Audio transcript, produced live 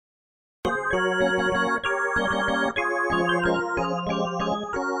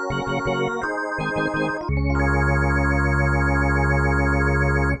Ball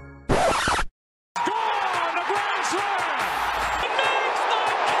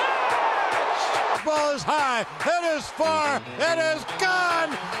is high, it is far, it is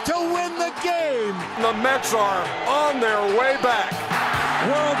gone to win the game. The Mets are on their way back.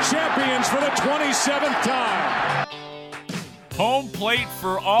 World champions for the 27th time. Home plate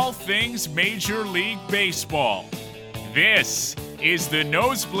for all things Major League Baseball. This is the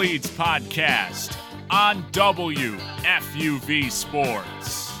Nosebleeds podcast on WFUV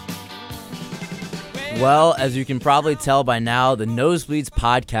Sports. Well, as you can probably tell by now, the Nosebleeds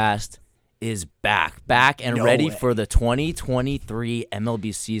podcast is back and ready for the 2023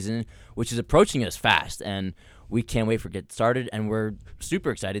 MLB season, which is approaching us fast, and we can't wait for it to get started, and we're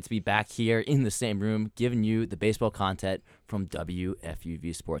super excited to be back here in the same room giving you the baseball content from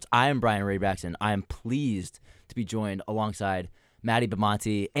WFUV Sports. I am Brian Rabacs, and I am pleased to be joined alongside Maddie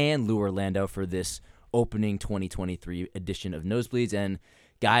Bimonte and Lou Orlando for this opening 2023 edition of Nosebleeds. And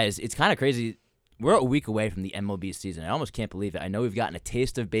guys, it's kind of crazy. We're a week away from the MLB season. I almost can't believe it. I know we've gotten a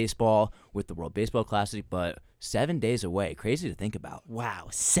taste of baseball with the World Baseball Classic, but 7 days away. Crazy to think about. Wow,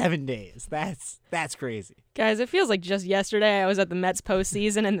 7 days. That's crazy. Guys, it feels like just yesterday I was at the Mets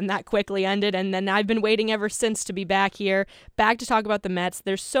postseason, and then that quickly ended, and then I've been waiting ever since to be back here, back to talk about the Mets.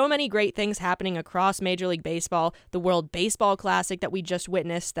 There's so many great things happening across Major League Baseball. The World Baseball Classic that we just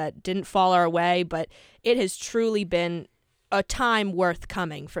witnessed that didn't fall our way, but it has truly been a time worth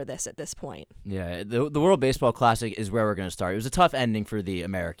coming for this at this point. Yeah, the World Baseball Classic is where we're going to start. It was a tough ending for the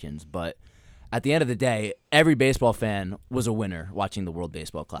Americans, but at the end of the day, every baseball fan was a winner watching the World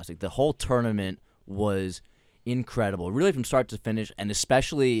Baseball Classic. The whole tournament was incredible, really from start to finish, and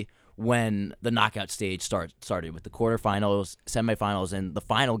especially when the knockout stage started with the quarterfinals, semifinals, and the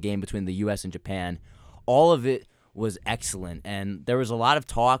final game between the U.S. and Japan. All of it was excellent, and there was a lot of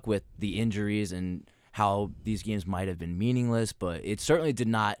talk with the injuries and how these games might have been meaningless, but it certainly did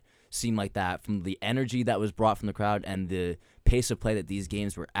not seem like that from the energy that was brought from the crowd and the pace of play that these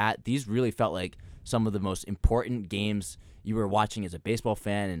games were at. These really felt like some of the most important games you were watching as a baseball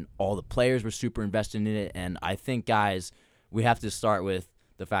fan, and all the players were super invested in it. And I think, guys, we have to start with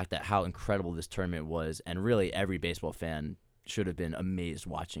the fact that how incredible this tournament was, and really every baseball fan should have been amazed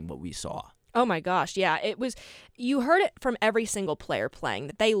watching what we saw. Oh my gosh, yeah. It was, you heard it from every single player playing,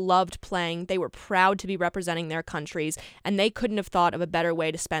 that they loved playing, they were proud to be representing their countries, and they couldn't have thought of a better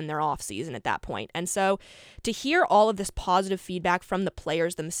way to spend their off season at that point. And so to hear all of this positive feedback from the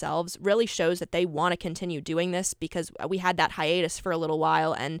players themselves really shows that they want to continue doing this, because we had that hiatus for a little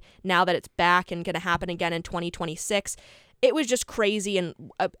while, and now that it's back and going to happen again in 2026, it was just crazy and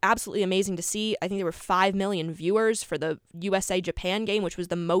absolutely amazing to see. I think there were 5 million viewers for the USA-Japan game, which was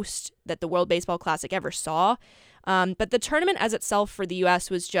the most that the World Baseball Classic ever saw. But the tournament as itself for the U.S.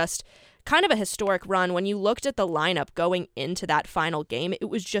 was just kind of a historic run. When you looked at the lineup going into that final game,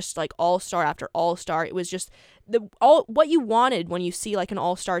 it was just like all-star after all-star. It was just what you wanted when you see like an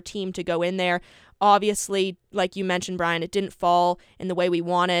all-star team to go in there. Obviously, like you mentioned, Brian, it didn't fall in the way we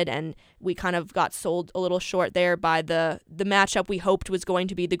wanted, and we kind of got sold a little short there by the matchup we hoped was going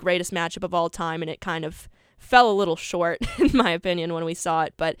to be the greatest matchup of all time, and it kind of fell a little short, in my opinion, when we saw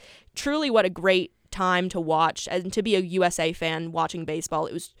it. But truly, what a great time to watch, and to be a USA fan watching baseball.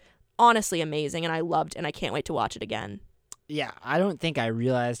 It was honestly amazing, and I loved, and I can't wait to watch it again. Yeah, I don't think I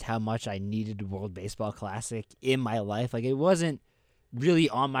realized how much I needed the World Baseball Classic in my life. Like, it wasn't really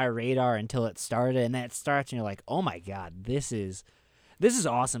on my radar until it started, and then it starts and you're like, oh my god, this is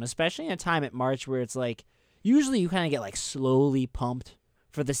awesome, especially in a time at March where it's like, usually you kind of get like slowly pumped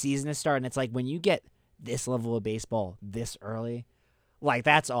for the season to start, and it's like when you get this level of baseball this early, like,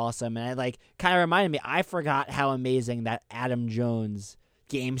 that's awesome. And it like kind of reminded me, I forgot how amazing that Adam Jones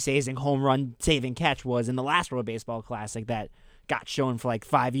game-saving home run saving catch was in the last World Baseball Classic that got shown for like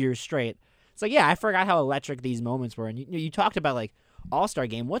 5 years straight. It's like, yeah, I forgot how electric these moments were. And you talked about like All-Star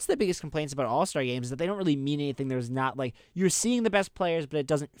Game. What's the biggest complaints about All-Star Games? Is that they don't really mean anything. There's not like, you're seeing the best players, but it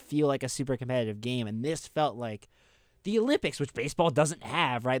doesn't feel like a super competitive game. And this felt like the Olympics, which baseball doesn't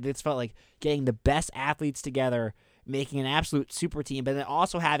have, right? This felt like getting the best athletes together, making an absolute super team, but then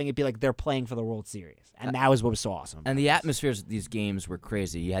also having it be like they're playing for the World Series. And that was what was so awesome. And the atmospheres of these games were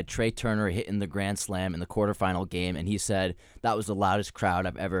crazy. You had Trey Turner hitting the grand slam in the quarterfinal game, and he said that was the loudest crowd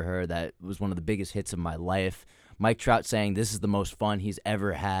I've ever heard. That was one of the biggest hits of my life. Mike Trout saying this is the most fun he's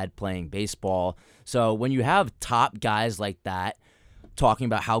ever had playing baseball. So when you have top guys like that talking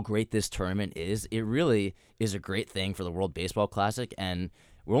about how great this tournament is, it really is a great thing for the World Baseball Classic, and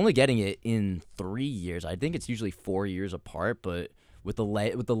we're only getting it in 3 years. I think it's usually 4 years apart, but with the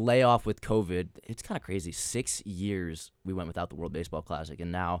layoff with COVID, it's kind of crazy. 6 years we went without the World Baseball Classic,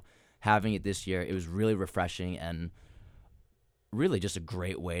 and now having it this year. It was really refreshing and really just a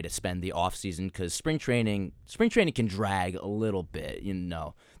great way to spend the off season, because spring training can drag a little bit.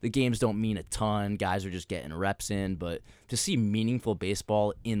 The games don't mean a ton. Guys are just getting reps in, but to see meaningful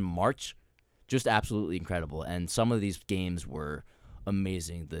baseball in March, just absolutely incredible. And some of these games were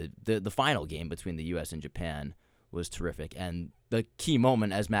amazing. The final game between the U.S. and Japan was terrific. And the key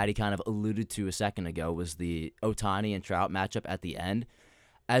moment, as Maddie kind of alluded to a second ago, was the Ohtani and Trout matchup at the end.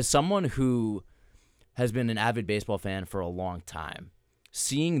 As someone who has been an avid baseball fan for a long time,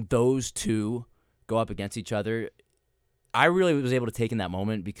 seeing those two go up against each other, I really was able to take in that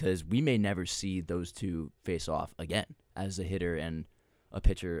moment, because we may never see those two face off again as a hitter and a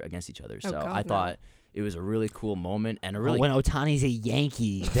pitcher against each other. So I thought it was a really cool moment, and a really when Ohtani's a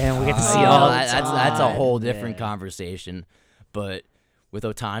Yankee, then we get to see all that's a whole different conversation. But with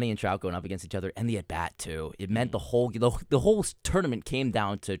Ohtani and Trout going up against each other, and the at-bat, too, it meant the whole tournament came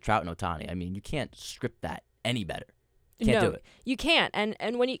down to Trout and Ohtani. I mean, you can't script that any better. You can't do it. You can't.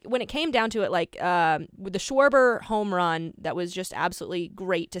 And when it came down to it, like with the Schwarber home run, that was just absolutely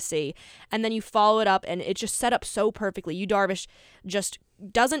great to see. And then you follow it up, and it just set up so perfectly. Yu Darvish just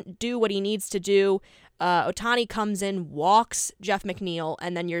doesn't do what he needs to do. Ohtani comes in, walks Jeff McNeil,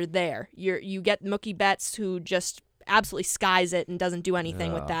 and then you're there. You get Mookie Betts, who just absolutely skies it and doesn't do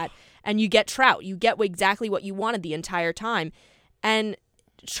anything with that. And you get Trout. You get exactly what you wanted the entire time. And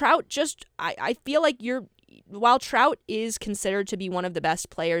Trout just, I feel like while Trout is considered to be one of the best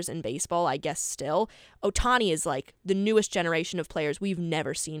players in baseball, I guess still, Ohtani is like the newest generation of players we've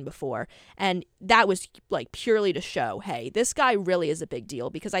never seen before. And that was like purely to show, hey, this guy really is a big deal,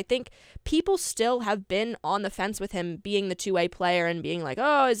 because I think people still have been on the fence with him being the two-way player and being like,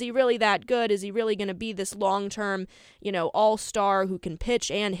 oh, is he really that good? Is he really going to be this long-term, all-star who can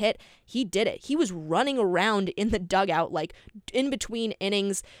pitch and hit? He did it. He was running around in the dugout, like in between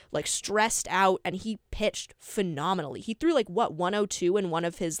innings, like stressed out, and he pitched phenomenally. He threw 102 in one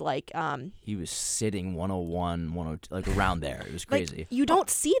of his he was sitting 101, 102, like around there. It was crazy. Like, you don't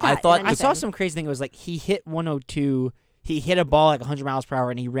see that. I saw some crazy thing. It was like he hit 102. He hit a ball like 100 miles per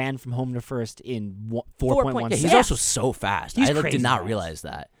hour, and he ran from home to first in 4.1. Yeah, he's also so fast. He's I did not fast. realize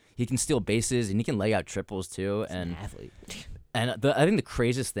that. He can steal bases, and he can lay out triples too. He's an athlete. And I think the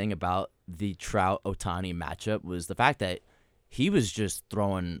craziest thing about the Trout-Ohtani matchup was the fact that he was just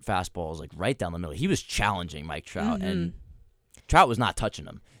throwing fastballs like right down the middle. He was challenging Mike Trout, and Trout was not touching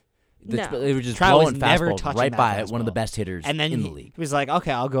him. They were just Trout blowing was never fastballs touching right that by fastball. one of the best hitters And then in the league. He was like,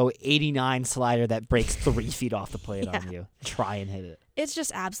 okay, I'll go 89 slider that breaks 3 feet off the plate on you. Try and hit it. It's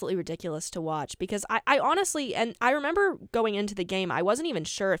just absolutely ridiculous to watch, because I honestly, and I remember going into the game, I wasn't even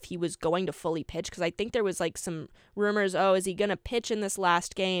sure if he was going to fully pitch, because I think there was like some rumors, is he going to pitch in this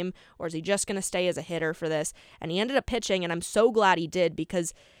last game, or is he just going to stay as a hitter for this? And he ended up pitching, and I'm so glad he did,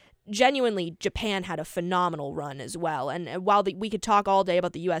 because genuinely, Japan had a phenomenal run as well. And while we could talk all day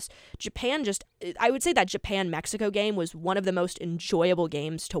about the U.S., Japan I would say that Japan-Mexico game was one of the most enjoyable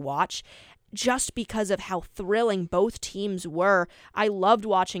games to watch, just because of how thrilling both teams were. I loved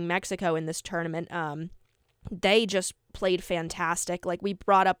watching Mexico in this tournament. They just played fantastic. Like, we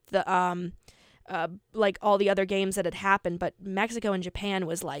brought up the all the other games that had happened, but Mexico and Japan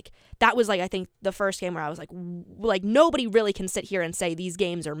was that was I think the first game where I was like nobody really can sit here and say these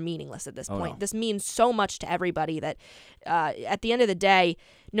games are meaningless at this point. No. This means so much to everybody that at the end of the day,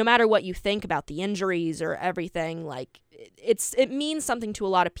 no matter what you think about the injuries or everything, it means something to a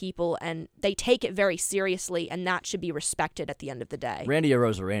lot of people, and they take it very seriously, and that should be respected at the end of the day. Randy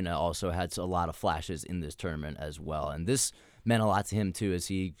Arozarena also had a lot of flashes in this tournament as well, and this meant a lot to him too, as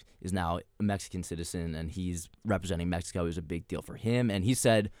he is now a Mexican citizen and he's representing Mexico. It was a big deal for him, and he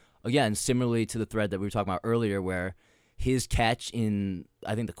said, again, similarly to the thread that we were talking about earlier, where his catch in,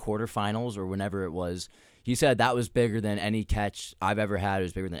 I think, the quarterfinals or whenever it was, he said that was bigger than any catch I've ever had. It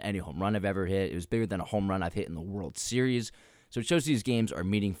was bigger than any home run I've ever hit. It was bigger than a home run I've hit in the World Series. So it shows these games are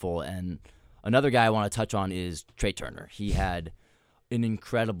meaningful. And another guy I want to touch on is Trey Turner. He had an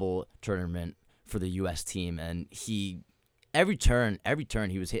incredible tournament for the U.S. team, and every turn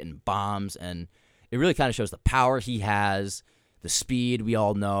he was hitting bombs, and it really kind of shows the power he has, the speed we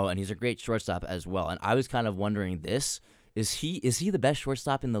all know, and he's a great shortstop as well. And I was kind of wondering this. Is he the best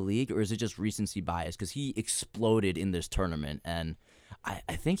shortstop in the league, or is it just recency bias? Because he exploded in this tournament, and I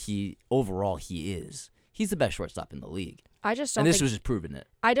think overall he is. He's the best shortstop in the league. I just don't and this think, was just proving it.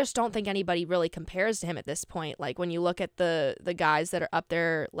 I just don't think anybody really compares to him at this point. Like, when you look at the guys that are up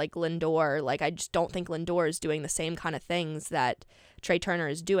there, like Lindor, I just don't think Lindor is doing the same kind of things that Trey Turner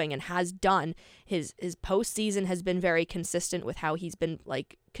is doing and has done. His postseason has been very consistent with how he's been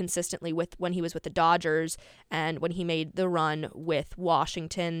consistently with when he was with the Dodgers and when he made the run with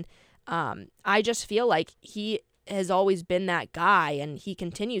Washington. I just feel like he has always been that guy, and he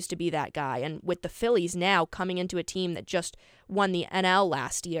continues to be that guy. And with the Phillies now coming into a team that just won the NL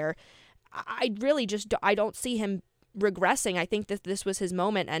last year, I really just I don't see him regressing. I think that this was his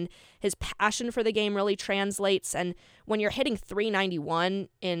moment, and his passion for the game really translates. And when you're hitting .391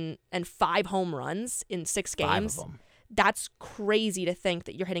 and 5 home runs in 6 games, 5 of them. That's crazy to think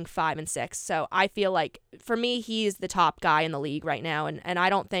that you're hitting 5 and 6. So I feel like, for me, he's the top guy in the league right now. And I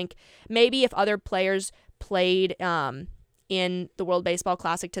don't think, maybe if other players played in the World Baseball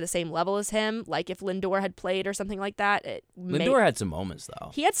Classic to the same level as him, like if Lindor had played or something like that. Lindor had some moments,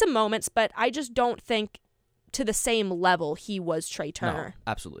 though. He had some moments, but I just don't think to the same level he was Trey Turner.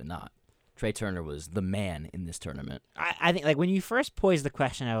 No, absolutely not. Trey Turner was the man in this tournament. I think, like, when you first posed the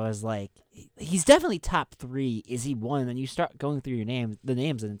question, I was like, he's definitely top 3. Is he 1? And then you start going through the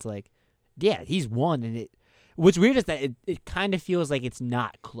names, and it's like, yeah, he's 1. And what's weird is that it kind of feels like it's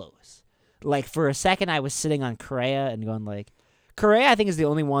not close. Like, for a second, I was sitting on Correa and going, like, Correa, I think, is the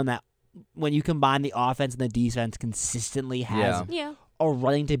only one that, when you combine the offense and the defense, consistently has a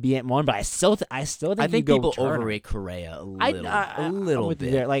running to be at 1. But I still think people Turner. Overrate Correa a little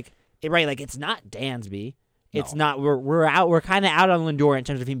bit. There. Like, right, like, it's not Dansby. It's not. We're kind of out on Lindor in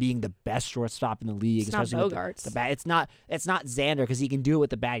terms of him being the best shortstop in the league. It's not Bogarts. The bat. It's not Xander, because he can do it with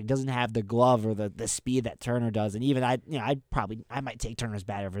the bat. He doesn't have the glove or the speed that Turner does. And even I might take Turner's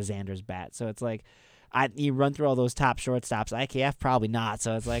bat over Xander's bat. So it's like, you run through all those top shortstops. IKF probably not.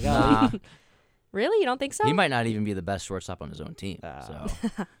 So it's like, Really? You don't think so? He might not even be the best shortstop on his own team. So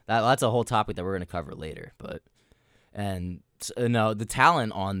that's a whole topic that we're going to cover later. No, the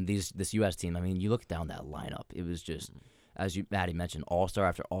talent on this U.S. team, I mean, you look down that lineup. It was just, as Maddie mentioned, all-star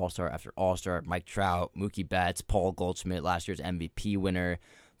after all-star after all-star. Mike Trout, Mookie Betts, Paul Goldschmidt, last year's MVP winner.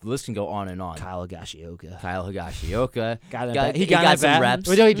 The list can go on and on. Kyle Higashioka. He got some reps.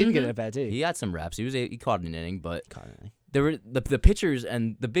 Well, no, he didn't get a bat, too. He got some reps. He caught an inning, but there were the pitchers,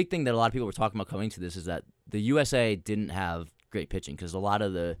 and the big thing that a lot of people were talking about coming to this is that the USA didn't have great pitching, because a lot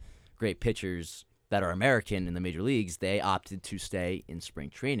of the great pitchers that are American in the major leagues, they opted to stay in spring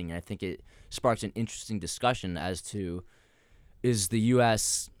training. And I think it sparks an interesting discussion as to, is the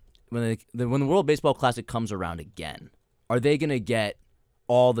U.S., when the World Baseball Classic comes around again, are they going to get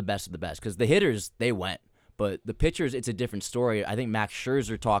all the best of the best? Because the hitters, they went. But the pitchers, it's a different story. I think Max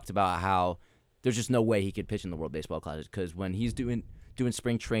Scherzer talked about how there's just no way he could pitch in the World Baseball Classic, because when he's doing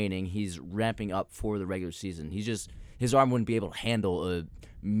spring training, he's ramping up for the regular season. His arm wouldn't be able to handle a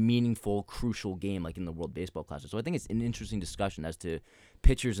meaningful, crucial game like in the World Baseball Classic. So I think it's an interesting discussion as to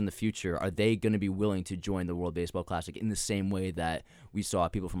pitchers in the future. Are they going to be willing to join the World Baseball Classic in the same way that we saw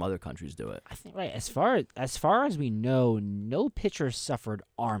people from other countries do it? I think, right, as far as we know, no pitcher suffered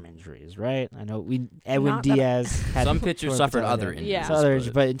arm injuries, right? I know Edwin Diaz had some pitchers suffered other injuries. Yeah.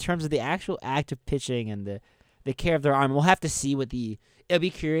 Others, but in terms of the actual act of pitching and the care of their arm, we'll have to see it'll be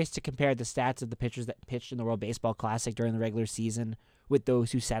curious to compare the stats of the pitchers that pitched in the World Baseball Classic during the regular season with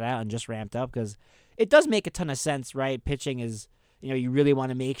those who sat out and just ramped up, because it does make a ton of sense, right? Pitching is, you really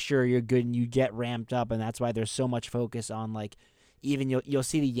want to make sure you're good and you get ramped up, and that's why there's so much focus on, like, even you'll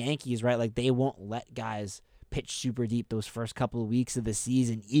see the Yankees, right? Like, they won't let guys pitch super deep those first couple of weeks of the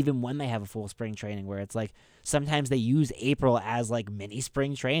season, even when they have a full spring training, where it's like sometimes they use April as like mini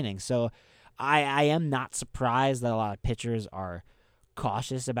spring training. So I am not surprised that a lot of pitchers are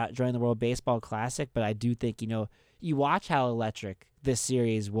cautious about joining the World Baseball Classic, but I do think, you watch how electric this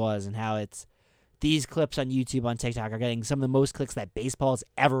series was and how these clips on YouTube, on TikTok, are getting some of the most clicks that baseball's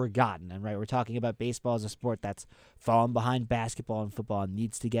ever gotten. And right, we're talking about baseball as a sport that's fallen behind basketball and football and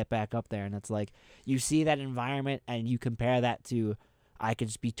needs to get back up there. And it's like, you see that environment and you compare that to, I could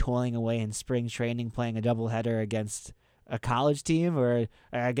just be toiling away in spring training playing a doubleheader against a college team or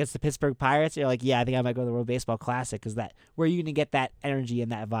against the Pittsburgh Pirates. You're like, yeah, I think I might go to the World Baseball Classic, because where are you going to get that energy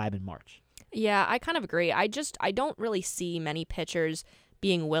and that vibe in March? Yeah, I kind of agree. I don't really see many pitchers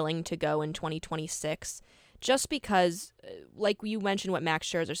being willing to go in 2026, just because, like you mentioned what Max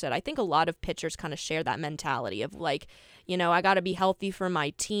Scherzer said, I think a lot of pitchers kind of share that mentality of like, I got to be healthy for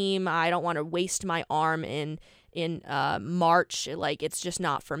my team. I don't want to waste my arm in March. Like, it's just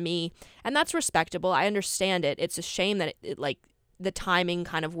not for me. And that's respectable. I understand it. It's a shame that it like the timing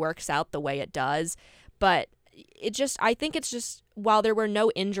kind of works out the way it does, but I think it's just, while there were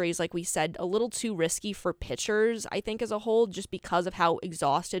no injuries, like we said, a little too risky for pitchers, I think, as a whole, just because of how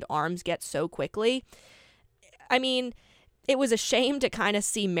exhausted arms get so quickly. I mean, it was a shame to kind of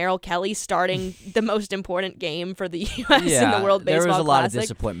see Merrill Kelly starting the most important game for the U.S. in the World Baseball Classic. There was a lot of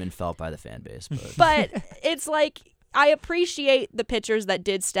disappointment felt by the fan base. But it's like, I appreciate the pitchers that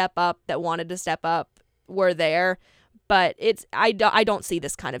did step up, that wanted to step up, were there. But I don't see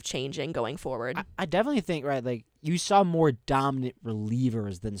this kind of changing going forward. I definitely think, right, like, you saw more dominant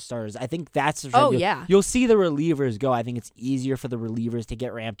relievers than starters. I think that's the Oh, trend. yeah. You'll see the relievers go. I think it's easier for the relievers to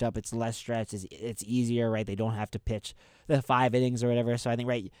get ramped up. It's less stress. It's easier, right? They don't have to pitch the 5 innings or whatever. So I think,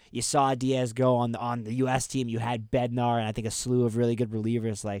 right, you saw Diaz go on the U.S. team. You had Bednar and I think a slew of really good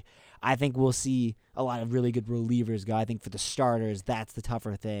relievers. Like, I think we'll see a lot of really good relievers go. I think for the starters, that's the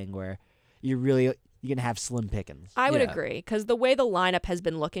tougher thing where you're going to have slim pickings. I would agree, because the way the lineup has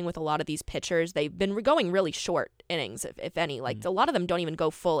been looking with a lot of these pitchers, they've been going really short innings, if any. Like, a lot of them don't even go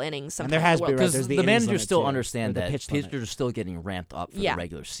full innings. And there has been, right, because there's the managers still understand the that pitch pitchers limit. are still getting ramped up for the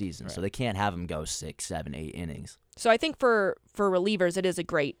regular season, Right. so they can't have them go 6, 7, 8 innings. So I think for relievers, it is a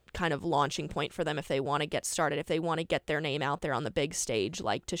great kind of launching point for them if they want to get started, if they want to get their name out there on the big stage,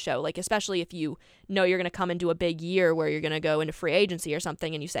 like to show, like, especially if you know you're going to come into a big year where you're going to go into free agency or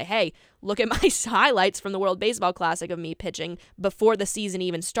something and you say, hey, look at my highlights from the World Baseball Classic of me pitching before the season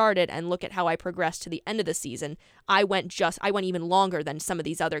even started, and look at how I progressed to the end of the season. I went even longer than some of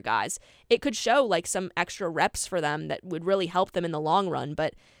these other guys. It could show like some extra reps for them that would really help them in the long run.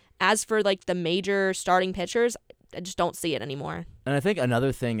 But as for like the major starting pitchers, I just don't see it anymore. And I think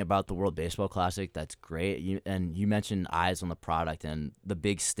another thing about the World Baseball Classic that's great, you mentioned eyes on the product and the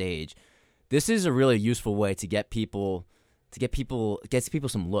big stage. This is a really useful way to get people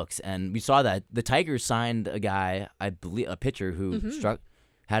some looks. And we saw that the Tigers signed a guy, I believe, a pitcher who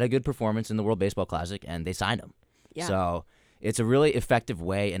had a good performance in the World Baseball Classic, and they signed him. Yeah. So it's a really effective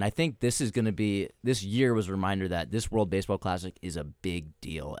way, and I think this year was a reminder that this World Baseball Classic is a big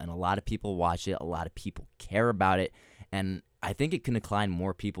deal, and a lot of people watch it, a lot of people care about it, and I think it can incline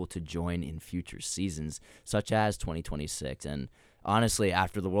more people to join in future seasons, such as 2026. And honestly,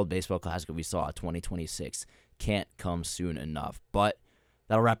 after the World Baseball Classic we saw, 2026 can't come soon enough. But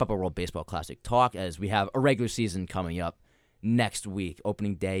that'll wrap up our World Baseball Classic talk, as we have a regular season coming up next week.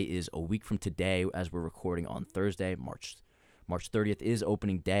 Opening day is a week from today, as we're recording on Thursday, March 30th is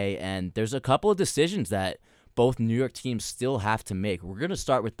opening day, and there's a couple of decisions that both New York teams still have to make. We're going to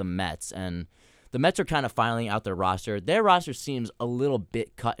start with the Mets, and the Mets are kind of filing out their roster. Their roster seems a little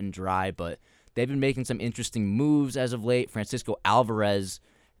bit cut and dry, but they've been making some interesting moves as of late. Francisco Alvarez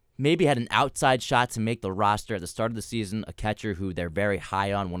maybe had an outside shot to make the roster at the start of the season, a catcher who they're very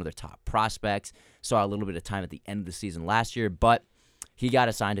high on, one of their top prospects. Saw a little bit of time at the end of the season last year, but he got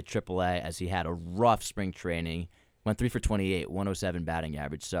assigned to AAA as he had a rough spring training. Went 3 for 28, 107 batting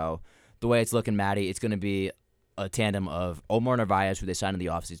average. So the way it's looking, Maddie, it's going to be a tandem of Omar Narvaez, who they signed in the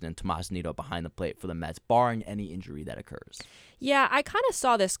offseason, and Tomas Nido behind the plate for the Mets, barring any injury that occurs. Yeah, I kind of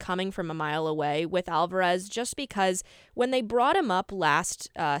saw this coming from a mile away with Alvarez, just because when they brought him up last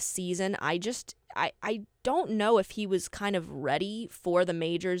season, I don't know if he was kind of ready for the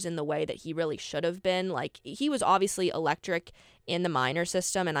majors in the way that he really should have been. Like, he was obviously electric in the minor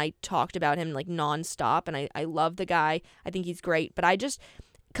system, and I talked about him like nonstop, and I love the guy. I think he's great, but I just,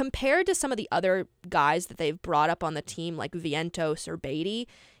 compared to some of the other guys that they've brought up on the team, like Vientos or Beatty,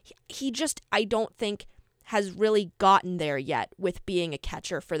 he just, I don't think, has really gotten there yet with being a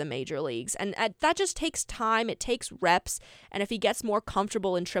catcher for the major leagues. And that just takes time. It takes reps. And if he gets more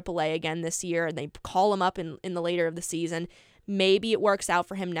comfortable in AAA again this year and they call him up in the later of the season, maybe it works out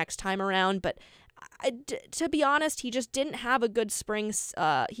for him next time around. But to be honest, he just didn't have a good spring.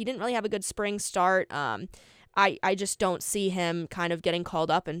 He didn't really have a good spring start. I just don't see him kind of getting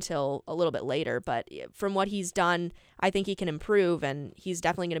called up until a little bit later. But from what he's done, I think he can improve, and he's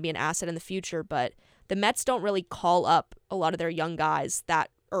definitely going to be an asset in the future. But the Mets don't really call up a lot of their young guys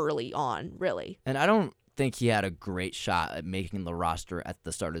that early on, really. And I don't think he had a great shot at making the roster at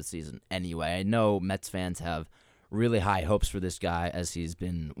the start of the season anyway. I know Mets fans have really high hopes for this guy, as he's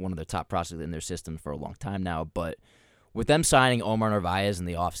been one of the top prospects in their system for a long time now. But with them signing Omar Narvaez in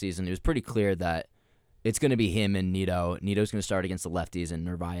the offseason, it was pretty clear that it's going to be him and Nido. Nido's going to start against the lefties, and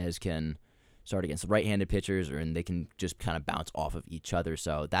Narvaez can start against the right-handed pitchers, and they can just kind of bounce off of each other.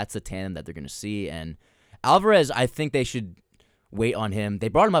 So that's a tandem that they're going to see. And Alvarez, I think they should wait on him. They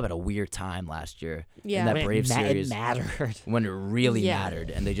brought him up at a weird time last year in that Braves series. It mattered. When it really mattered,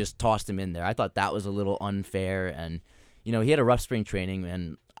 and they just tossed him in there. I thought that was a little unfair. And, he had a rough spring training,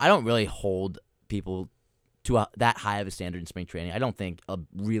 and I don't really hold people to that high of a standard in spring training. I don't think a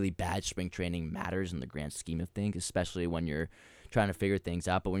really bad spring training matters in the grand scheme of things, especially when you're trying to figure things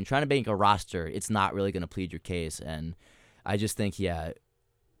out. But when you're trying to make a roster, it's not really going to plead your case. And I just think,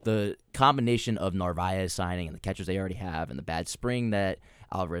 the combination of Narvaez signing and the catchers they already have and the bad spring that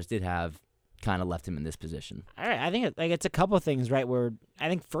Alvarez did have kind of left him in this position. All right, I think it's a couple of things, right, where I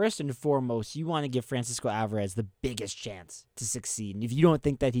think first and foremost, you want to give Francisco Alvarez the biggest chance to succeed. And if you don't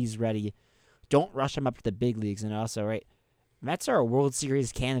think that he's ready, don't rush him up to the big leagues. And also, right, Mets are a World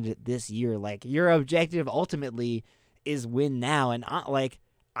Series candidate this year. Like, your objective ultimately is win now. And I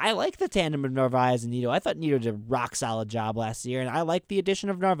like the tandem of Narvaez and Nido. I thought Nido did a rock-solid job last year, and I like the addition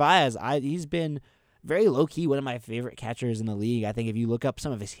of Narvaez. He's been very low-key one of my favorite catchers in the league. I think if you look up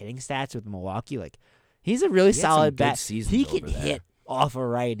some of his hitting stats with Milwaukee, like, he's a really solid bat. He can hit off of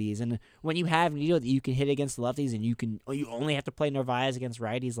righties, and when you have Nido that you can hit against the lefties, and you only have to play Narvaez against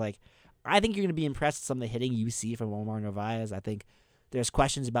righties, like, I think you're going to be impressed with some of the hitting you see from Omar Narvaez. I think there's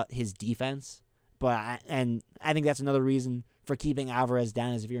questions about his defense, I think that's another reason for keeping Alvarez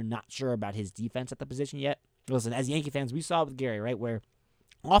down is if you're not sure about his defense at the position yet. Listen, as Yankee fans, we saw it with Gary, right, where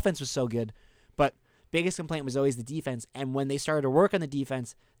offense was so good, but biggest complaint was always the defense, and when they started to work on the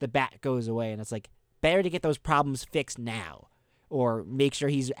defense, the bat goes away, and it's like, better to get those problems fixed now, or make sure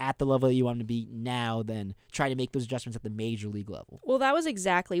he's at the level that you want him to be now than try to make those adjustments at the major league level. Well, that was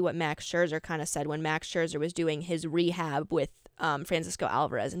exactly what Max Scherzer kind of said when Max Scherzer was doing his rehab with Francisco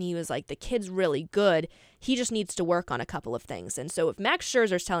Alvarez, and he was like, the kid's really good. He just needs to work on a couple of things. And so if Max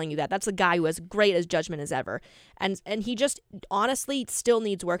Scherzer's telling you that, that's a guy who has great as judgment as ever. And he just honestly still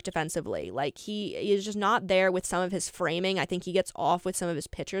needs work defensively. Like, he is just not there with some of his framing. I think he gets off with some of his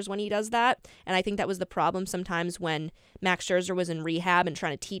pitchers when he does that. And I think that was the problem sometimes when Max Scherzer was in rehab and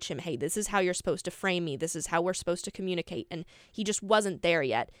trying to teach him, hey, this is how you're supposed to frame me. This is how we're supposed to communicate. And he just wasn't there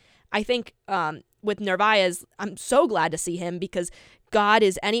yet. I think with Narvaez, I'm so glad to see him because God,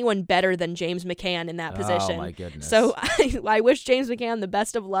 is anyone better than James McCann in that position? Oh, my goodness. So I wish James McCann the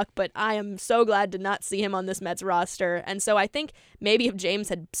best of luck, but I am so glad to not see him on this Mets roster. And so I think maybe if James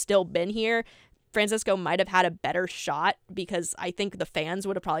had still been here, Francisco might have had a better shot because I think the fans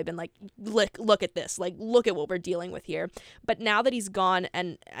would have probably been like, look at this, like, look at what we're dealing with here. But now that he's gone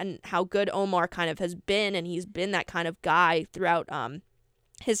and how good Omar kind of has been, and he's been that kind of guy throughout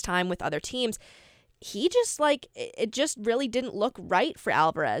his time with other teams, he just, like, it just really didn't look right for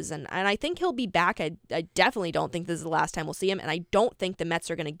Alvarez. And I think he'll be back. I definitely don't think this is the last time we'll see him. And I don't think the Mets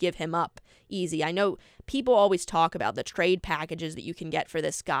are going to give him up easy. I know people always talk about the trade packages that you can get for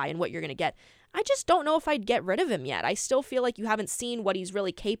this guy and what you're going to get. I just don't know if I'd get rid of him yet. I still feel like you haven't seen what he's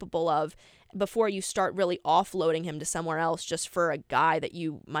really capable of before you start really offloading him to somewhere else just for a guy that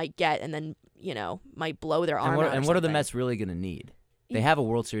you might get and then, might blow their arm out. And what are the Mets really going to need? They have a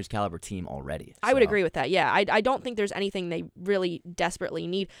World Series caliber team already. So. I would agree with that. Yeah, I don't think there's anything they really desperately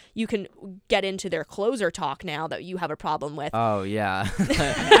need. You can get into their closer talk now that you have a problem with. Oh, yeah.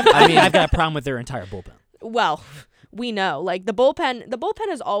 I've got a problem with their entire bullpen. Well, we know. Like, the bullpen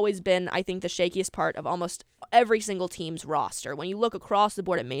has always been, I think, the shakiest part of almost every single team's roster. When you look across the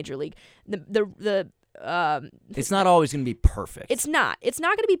board at Major League, it's not always going to be perfect. It's not going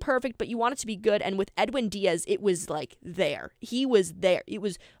to be perfect, but you want it to be good. And with Edwin Diaz, it was like there. He was there. It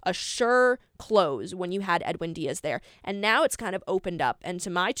was a sure close when you had Edwin Diaz there. And now it's kind of opened up. And to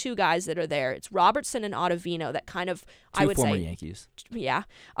my two guys that are there, it's Robertson and Ottavino that kind of, I would say, former Yankees. Yeah,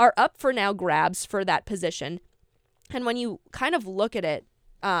 are up for now grabs for that position. And when you kind of look at it,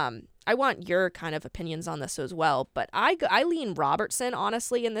 I want your kind of opinions on this as well, but I lean Robertson,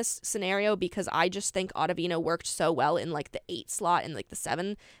 honestly, in this scenario because I just think Ottavino worked so well in, like, the 8 slot in, like, the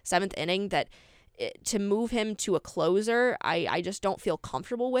seventh inning that to move him to a closer, I just don't feel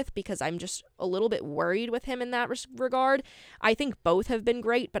comfortable with because I'm just a little bit worried with him in that regard. I think both have been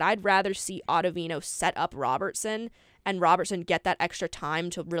great, but I'd rather see Ottavino set up Robertson and Robertson get that extra time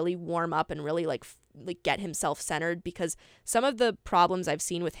to really warm up and really, like get himself centered, because some of the problems I've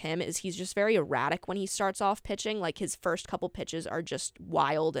seen with him is he's just very erratic when he starts off pitching. Like, his first couple pitches are just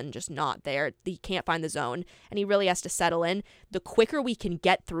wild and just not there. He can't find the zone, and he really has to settle in. The quicker we can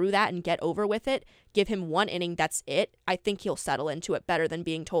get through that and get over with it, give him 1 inning, that's it, I think he'll settle into it better than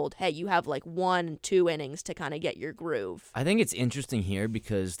being told, hey, you have like 1-2 innings to kind of get your groove. I think it's interesting here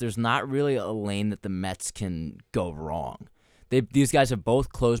because there's not really a lane that the Mets can go wrong. These guys have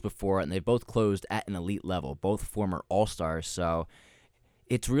both closed before, and they've both closed at an elite level, both former All-Stars. So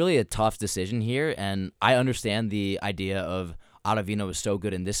it's really a tough decision here, and I understand the idea of Ottavino was so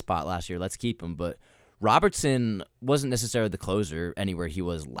good in this spot last year, let's keep him. But Robertson wasn't necessarily the closer anywhere he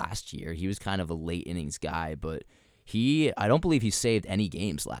was last year. He was kind of a late innings guy, but I don't believe he saved any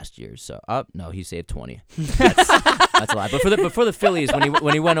games last year. So, no, he saved 20. That's a lie. But for the Phillies, when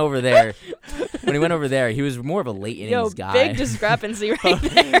he went over there, he was more of a late innings guy. Big discrepancy right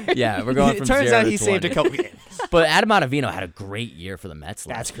there. Yeah, we're going from 0 to 20. Turns out he saved a couple games. But Adam Ottavino had a great year for the Mets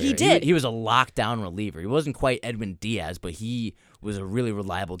last year. He did. He was a lockdown reliever. He wasn't quite Edwin Diaz, but he was a really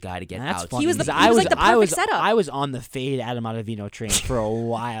reliable guy to get That's out. funny. He was because like the perfect setup. I was on the fade Adam Ottavino train for a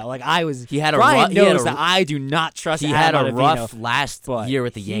while. Like I was. He had a Brian he had knows a- that I do not trust. He had Adam a Ottavino, rough last but year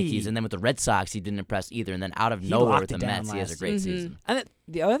with the he- Yankees, and then with the Red Sox, he didn't impress either. And then out of He nowhere locked with the it down Mets, he has a last great year. season. And then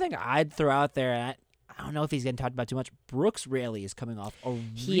the other thing I'd throw out there, and I don't know if he's getting talked about too much. Brooks Raley is coming off a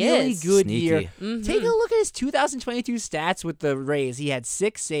He really is. good Sneaky. year. Mhm. Take a look at his 2022 stats with the Rays. He had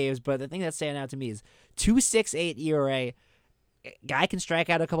 6 saves, but the thing that's standing out to me is 2.68 ERA. Guy can strike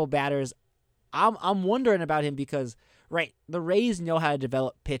out a couple batters. I'm wondering about him because the Rays know how to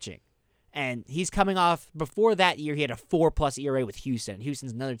develop pitching, and he's coming off. Before that year, he had a 4+ ERA with Houston.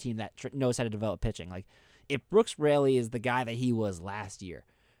 Houston's another team that knows how to develop pitching. Like if Brooks Raley is the guy that he was last year,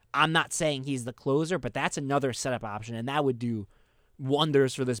 I'm not saying he's the closer, but that's another setup option, and that would do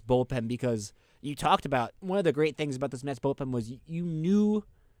wonders for this bullpen because you talked about one of the great things about this Mets bullpen was you knew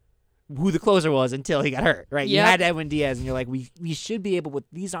who the closer was until he got hurt, right? You Yep. had Edwin Diaz, and you're like, we should be able, with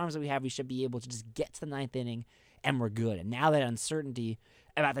these arms that we have, we should be able to just get to the 9th inning, and we're good. And now that uncertainty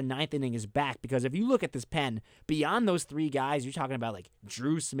about the 9th inning is back, because if you look at this pen, beyond those 3 guys, you're talking about like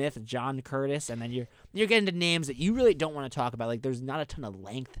Drew Smith, John Curtis, and then you're getting to names that you really don't want to talk about. Like there's not a ton of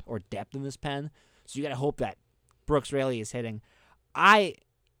length or depth in this pen, so you got to hope that Brooks Raley is hitting.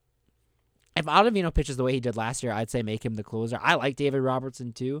 If Ottavino pitches the way he did last year, I'd say make him the closer. I like David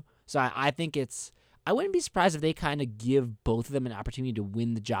Robertson too, so I think I wouldn't be surprised if they kind of give both of them an opportunity to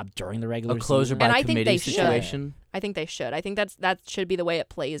win the job during the regular A closer season. by And I think committee they should. situation. I think they should. I think that should be the way it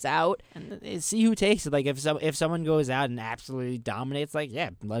plays out. And see who takes it. Like if someone goes out and absolutely dominates, like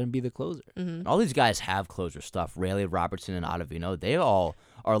let him be the closer. Mm-hmm. All these guys have closer stuff. Raley, Robertson, and Ottavino, they all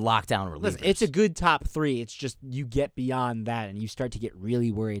are lockdown relievers. Listen, it's a good top 3. It's just you get beyond that and you start to get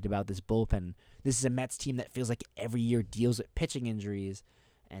really worried about this bullpen. This is a Mets team that feels like every year deals with pitching injuries,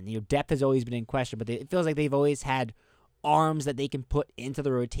 and depth has always been in question. But it feels like they've always had arms that they can put into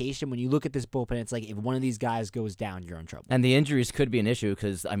the rotation. When you look at this bullpen, it's like if one of these guys goes down, you're in trouble. And the injuries could be an issue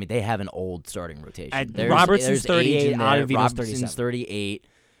because, they have an old starting rotation. Robertson's there's age 38, in there. Ottavino's Robertson's 37. 38.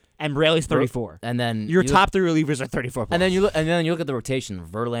 And Raley's 34. And then Your you top 3 relievers are 34 plus. And then you look at the rotation.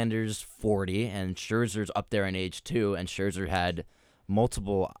 Verlander's 40, and Scherzer's up there in age too. And Scherzer had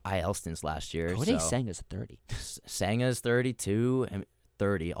multiple IL stints last year. Kodai Senga's 30. Senga's 32 and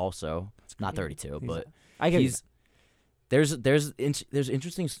 30 also. Not 32, but there's interesting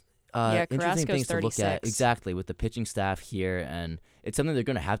interesting Carrasco's things to look at 36. exactly with the pitching staff here, and it's something they're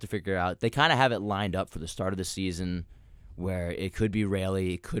going to have to figure out. They kind of have it lined up for the start of the season, where it could be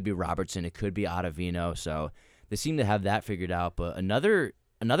Raley, it could be Robertson, it could be Ottavino. So they seem to have that figured out. But another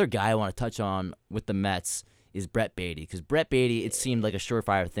guy I want to touch on with the Mets is Brett Baty, because Brett Baty, it seemed like a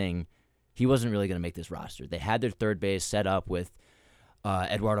surefire thing. He wasn't really going to make this roster. They had their third base set up with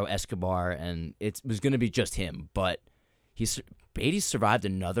Eduardo Escobar, and it was going to be just him. But Baty's survived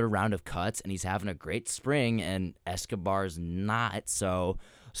another round of cuts, and he's having a great spring, and Escobar's not. So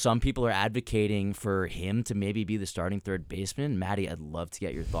some people are advocating for him to maybe be the starting third baseman. Maddie, I'd love to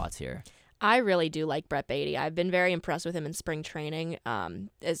get your thoughts here. I really do like Brett Baty. I've been very impressed with him in spring training,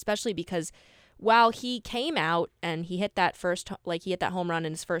 especially because while he came out and he hit that home run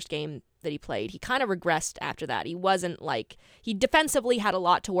in his first game that he played, he kind of regressed after that. He wasn't he defensively had a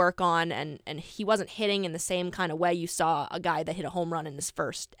lot to work on, and he wasn't hitting in the same kind of way you saw a guy that hit a home run in his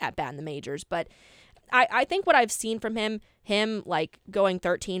first at bat in the majors. But I think what I've seen from him going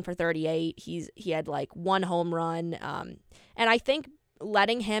 13 for 38, he had 1 home run, and I think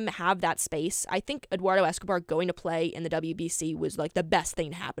letting him have that space, I think Eduardo Escobar going to play in the WBC was the best thing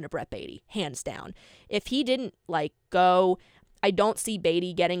to happen to Brett Baty, hands down. If he didn't go, I don't see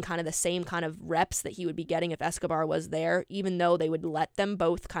Baty getting kind of the same kind of reps that he would be getting if Escobar was there, even though they would let them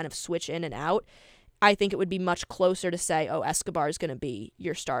both kind of switch in and out. I think it would be much closer to say, oh, Escobar is going to be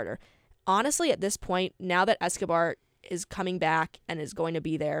your starter. Honestly, at this point, now that Escobar is coming back and is going to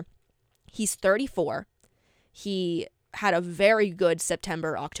be there, he's 34. He had a very good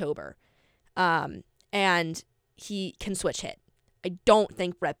September, October, and he can switch hit. I don't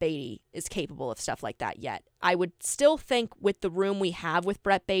think Brett Baty is capable of stuff like that yet. I would still think with the room we have with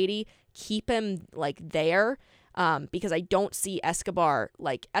Brett Baty, keep him there, because I don't see Escobar.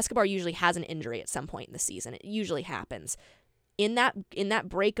 Escobar usually has an injury at some point in the season. It usually happens in that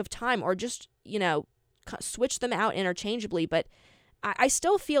break of time, or just switch them out interchangeably. But I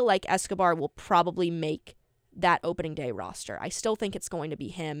still feel like Escobar will probably make that opening day roster. I still think it's going to be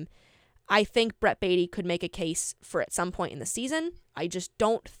him. I think Brett Baty could make a case for at some point in the season. I just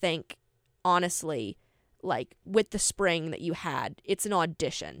don't think, honestly, with the spring that you had, it's an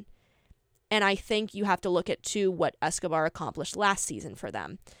audition. And I think you have to look at, too, what Escobar accomplished last season for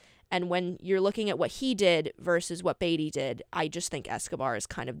them. And when you're looking at what he did versus what Beatty did, I just think Escobar is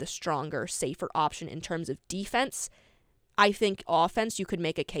kind of the stronger, safer option in terms of defense. I think offense, you could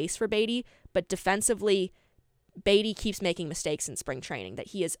make a case for Beatty, but defensively, Beatty keeps making mistakes in spring training that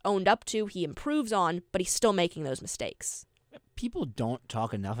he has owned up to, he improves on, but he's still making those mistakes. People don't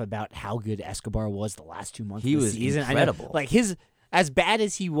talk enough about how good Escobar was the last 2 months He of the was season. incredible. I know, like as bad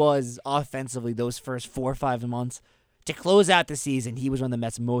as he was offensively those first 4 or 5 months, to close out the season, he was one of the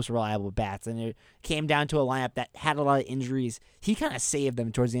Mets' most reliable bats, and it came down to a lineup that had a lot of injuries. He kind of saved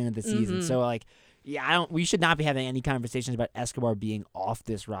them towards the end of the season. So, like, yeah, we should not be having any conversations about Escobar being off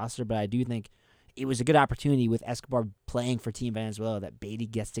this roster, but I do think it was a good opportunity with Escobar playing for Team Venezuela that Beatty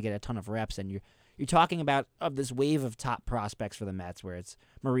gets to get a ton of reps, and you're talking about of this wave of top prospects for the Mets, where it's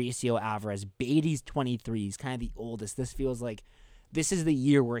Mauricio Alvarez, Beatty's 23, he's kind of the oldest. This feels like this is the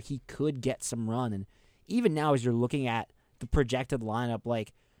year where he could get some run, and even now as you're looking at the projected lineup,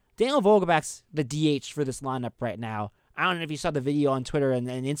 like Daniel Vogelbach's the DH for this lineup right now. I don't know if you saw the video on Twitter and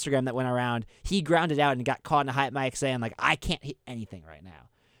Instagram that went around. He grounded out and got caught in a hot mic saying, like, I can't hit anything right now.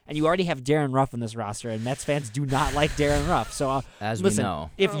 And you already have Darren Ruff on this roster, and Mets fans do not like Darren Ruff. So, As listen, we know.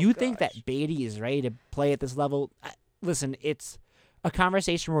 if you think that Beatty is ready to play at this level, listen, it's a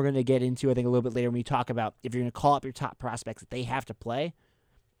conversation we're going to get into, I think, a little bit later when we talk about if you're going to call up your top prospects that they have to play.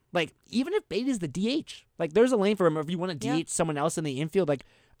 Like, even if Beatty's the DH, like, there's a lane for him. If you want to DH someone else in the infield, like,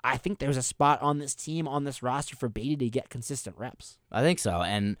 I think there's a spot on this team, on this roster for Beatty to get consistent reps. I think so.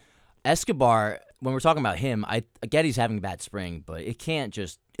 And Escobar, when we're talking about him, I get he's having a bad spring, but it can't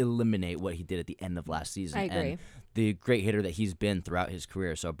just eliminate what he did at the end of last season. I agree. And the great hitter that he's been throughout his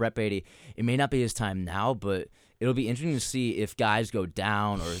career. So Brett Beatty, it may not be his time now, but it'll be interesting to see if guys go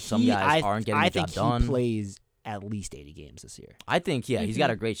down or some guys aren't getting the job done. I think he plays at least 80 games this year. I think, he's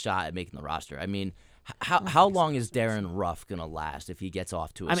got a great shot at making the roster. I mean, how long is Darren Ruff going to last if he gets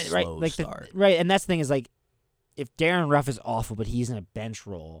off to a slow start? And that's the thing is, like, if Darren Ruff is awful, but he's in a bench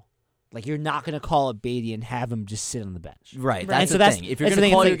role, like, you're not going to call up Beatty and have him just sit on the bench. Right, that's the thing. If you're going to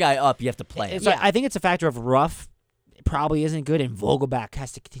call your guy up, you have to play him. I think it's a factor of Ruff probably isn't good, and Vogelbach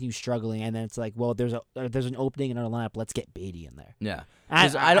has to continue struggling, and then it's like, well, there's an opening in our lineup, let's get Beatty in there. Yeah. I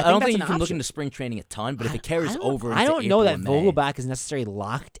don't think you can look into spring training a ton, but if it carries over into I don't know that April and May, Vogelbach is necessarily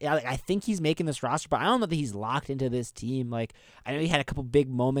locked. I think he's making this roster, but I don't know that he's locked into this team. Like, I know he had a couple big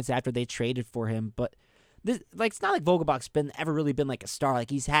moments after they traded for him, but it's not like Vogelbach's ever really been like a star.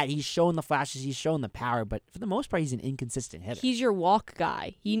 Like, he's shown the flashes, he's shown the power, but for the most part, he's an inconsistent hitter. He's your walk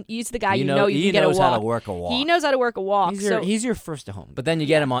guy. He's the guy you can he get a walk. knows how to work a walk. He knows how to work a walk. He's your first to home. But then you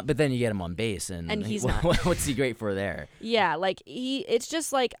get him on base, and he's not. What's he great for there? Yeah, like it's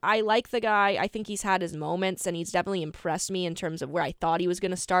just like, I like the guy. I think he's had his moments, and he's definitely impressed me in terms of where I thought he was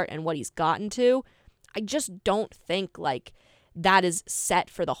going to start and what he's gotten to. I just don't think like that is set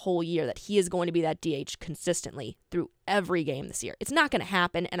for the whole year, that he is going to be that DH consistently through every game this year. It's not going to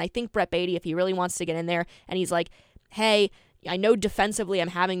happen. And I think Brett Beatty, if he really wants to get in there and he's like, hey, I know defensively I'm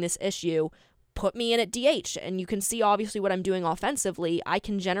having this issue, put me in at DH, and you can see obviously what I'm doing offensively. I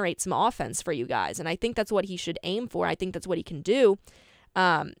can generate some offense for you guys. And I think that's what he should aim for. I think that's what he can do.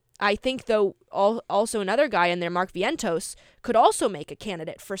 I think, though, also another guy in there, Mark Vientos, could also make a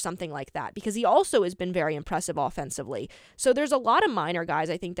candidate for something like that, because he also has been very impressive offensively. So there's a lot of minor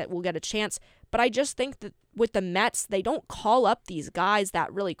guys, I think, that will get a chance. But I just think that with the Mets, they don't call up these guys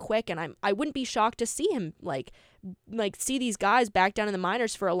that really quick, and I wouldn't be shocked to see him like see these guys back down in the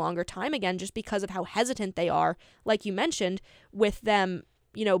minors for a longer time again, just because of how hesitant they are, like you mentioned, with them,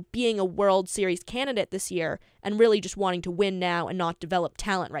 being a World Series candidate this year and really just wanting to win now and not develop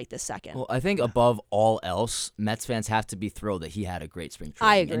talent right this second. Well, I think above all else, Mets fans have to be thrilled that he had a great spring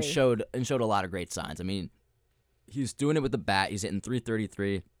training. I agree. And showed a lot of great signs. I mean, he's doing it with the bat. He's hitting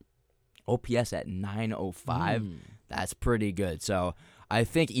 .333, OPS at .905. That's pretty good. So I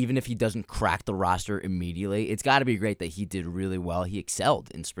think even if he doesn't crack the roster immediately, it's got to be great that he did really well. He excelled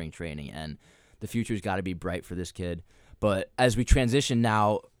in spring training, and the future's got to be bright for this kid. But as we transition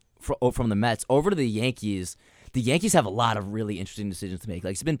now from the Mets over to the Yankees have a lot of really interesting decisions to make.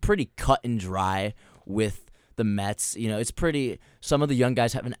 Like, it's been pretty cut and dry with the Mets. It's pretty – some of the young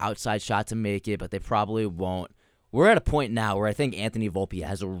guys have an outside shot to make it, but they probably won't. We're at a point now where I think Anthony Volpe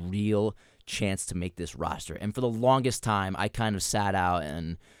has a real chance to make this roster. And for the longest time, I kind of sat out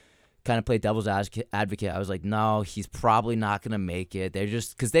and kind of played devil's advocate. I was like, no, he's probably not going to make it. They're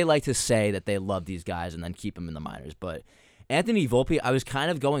just – because they like to say that they love these guys and then keep them in the minors. But Anthony Volpe, I was kind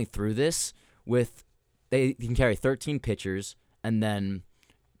of going through this with – they can carry 13 pitchers, and then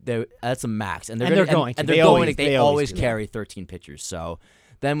that's a max. And they always carry 13 pitchers. So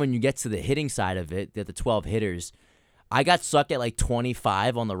Then when you get to the hitting side of it, the 12 hitters, I got stuck at like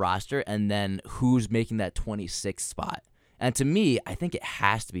 25 on the roster, and then who's making that 26th spot? And to me, I think it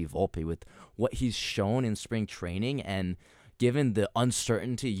has to be Volpe with what he's shown in spring training, and given the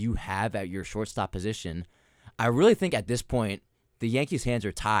uncertainty you have at your shortstop position, I really think at this point the Yankees' hands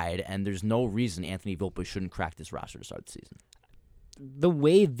are tied, and there's no reason Anthony Volpe shouldn't crack this roster to start the season. The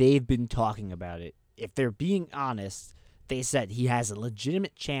way they've been talking about it, if they're being honest, they said he has a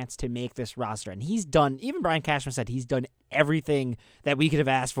legitimate chance to make this roster. And he's done, even Brian Cashman said he's done everything that we could have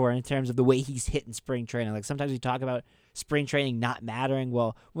asked for in terms of the way he's hit in spring training. Like sometimes we talk about spring training not mattering.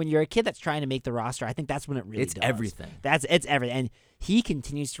 Well, when you're a kid that's trying to make the roster, I think that's when it really does. It's everything. It's everything. And he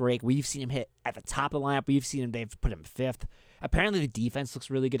continues to rake. We've seen him hit at the top of the lineup. We've seen him, they've put him fifth. Apparently the defense looks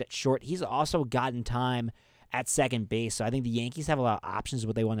really good at short. He's also gotten time at second base. So I think the Yankees have a lot of options of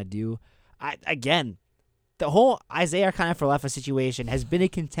what they want to do. Again, the whole Isaiah Kiner-Falefa situation has been a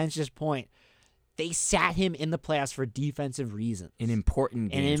contentious point. They sat him in the playoffs for defensive reasons. In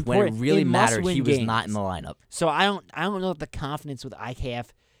important games. When it really mattered, he was not in the lineup. So I don't know if the confidence with IKF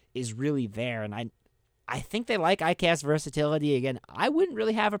is really there. And I think they like IKF's versatility. Again, I wouldn't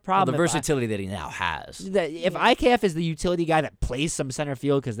really have a problem. Well, the versatility that he now has. If IKF is the utility guy that plays some center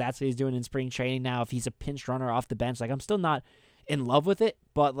field because that's what he's doing in spring training now, if he's a pinch runner off the bench, like I'm still not in love with it.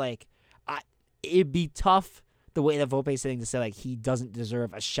 But like, it'd be tough the way that Volpe's sitting to say like he doesn't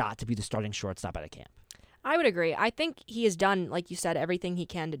deserve a shot to be the starting shortstop at a camp. I would agree. I think he has done, like you said, everything he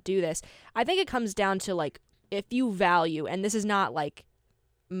can to do this. I think it comes down to like if you value, and this is not like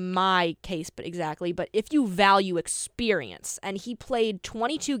my case, but if you value experience, and he played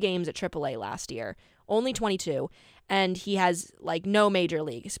 22 games at AAA last year, only 22, and he has like no major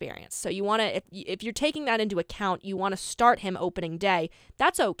league experience. So you want to, if you're taking that into account, you want to start him opening day.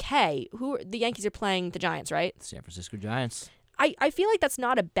 That's okay. The Yankees are playing the Giants, right? San Francisco Giants. I feel like that's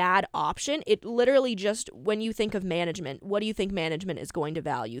not a bad option. It literally just, when you think of management, what do you think management is going to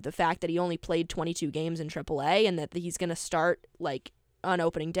value? The fact that he only played 22 games in AAA and that he's going to start like on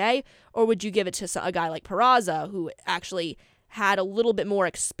opening day? Or would you give it to a guy like Peraza, who actually had a little bit more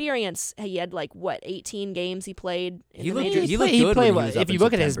experience? He had 18 games he played. He looked good. If you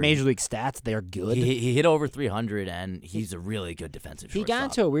look at his major league stats, they're good. He hit over 300, and he's a really good defensive shortstop. He got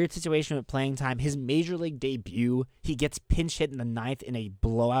into a weird situation with playing time. His major league debut, he gets pinch hit in the ninth in a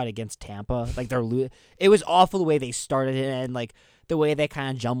blowout against Tampa. It was awful the way they started it, and the way they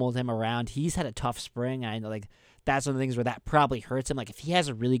kind of jumbled him around. He's had a tough spring. I know, that's one of the things where that probably hurts him. If he has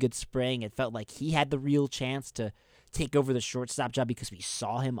a really good spring, it felt like he had the real chance to take over the shortstop job because we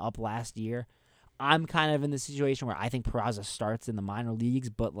saw him up last year. I'm kind of in the situation where I think Peraza starts in the minor leagues,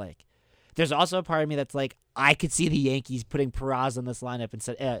 but there's also a part of me that's I could see the Yankees putting Peraza on this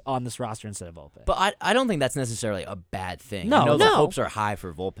lineup on this roster instead of Volpe. But I don't think that's necessarily a bad thing. No, I know the hopes are high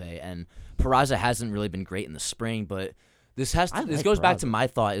for Volpe, and Peraza hasn't really been great in the spring, but this goes back to my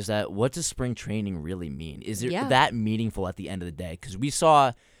thought, is that what does spring training really mean? Is it that meaningful at the end of the day? Because we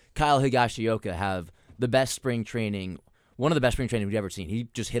saw Kyle Higashioka have the best spring training, one of the best spring training we've ever seen. He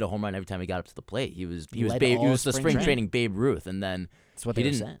just hit a home run every time he got up to the plate. He was the spring training Babe Ruth, and then he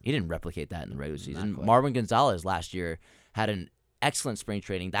didn't replicate that in the regular season. Marwin Gonzalez last year had an excellent spring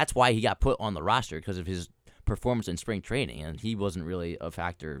training. That's why he got put on the roster, because of his performance in spring training, and he wasn't really a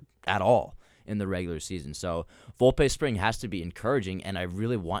factor at all in the regular season. So Volpe's spring has to be encouraging, and I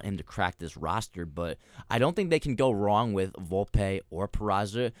really want him to crack this roster, but I don't think they can go wrong with Volpe or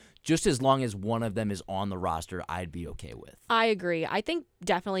Peraza. Just as long as one of them is on the roster, I'd be okay with. I agree. I think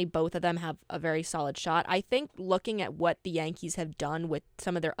definitely both of them have a very solid shot. I think looking at what the Yankees have done with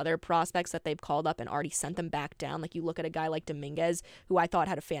some of their other prospects that they've called up and already sent them back down, you look at a guy like Dominguez, who I thought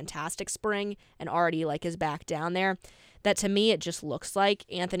had a fantastic spring and already is back down there. That to me, it just looks like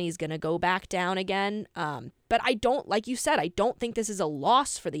Anthony's going to go back down again. But I don't, like you said, I don't think this is a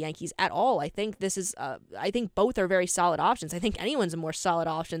loss for the Yankees at all. I think this is, I think both are very solid options. I think anyone's a more solid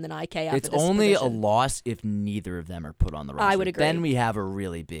option than IK after It's this only position. a loss if neither of them are put on the roster. I would agree. Then we have a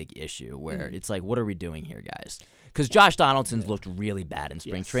really big issue where it's what are we doing here, guys? Because Josh Donaldson's looked really bad in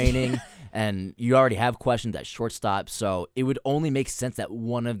spring training, and you already have questions at shortstop, so it would only make sense that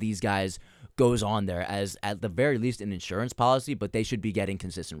one of these guys goes on there as, at the very least, an insurance policy, but they should be getting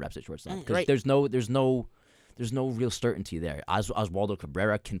consistent reps at shortstop. Because there's no real certainty there. Oswaldo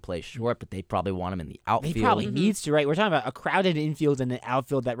Cabrera can play short, but they probably want him in the outfield. He probably needs to, right? We're talking about a crowded infield and an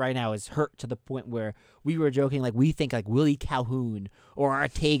outfield that right now is hurt to the point where we were joking, we think Willie Calhoun or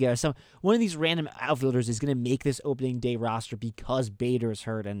Ortega or one of these random outfielders is going to make this opening day roster because Bader's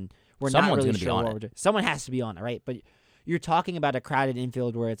hurt, and we're not really sure what we're doing. Someone has to be on it, right? But you're talking about a crowded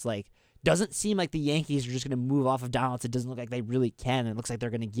infield where it's doesn't seem like the Yankees are just going to move off of Donaldson. It doesn't look like they really can. It looks like they're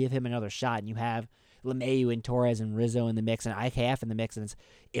going to give him another shot. And you have LeMahieu and Torres and Rizzo in the mix and IKF in the mix. And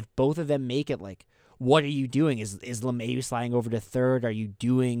if both of them make it, like, what are you doing? Is LeMahieu sliding over to third? Are you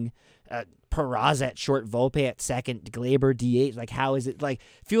doing Peraza at short, Volpe at second, Glaber DH? Like, how is it? Like,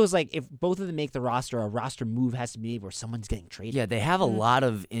 feels like if both of them make the roster, a roster move has to be made where someone's getting traded. Yeah, they have a lot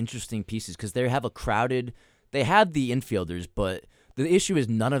of interesting pieces because they have they have the infielders, but the issue is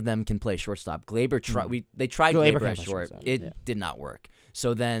none of them can play shortstop. Glaber they tried Glaber at short. It did not work.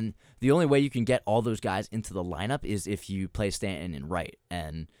 So then the only way you can get all those guys into the lineup is if you play Stanton in right,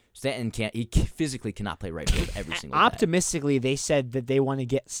 and Stanton physically cannot play right field every single day. Optimistically, they said that they want to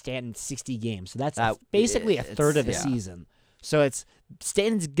get Stanton 60 games. So that's basically a third of the season. So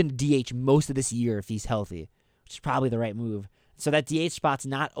Stanton's going to DH most of this year if he's healthy, which is probably the right move. So that DH spot's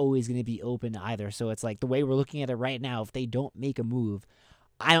not always going to be open either. So it's like the way we're looking at it right now, if they don't make a move,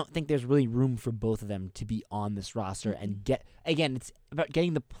 I don't think there's really room for both of them to be on this roster and it's about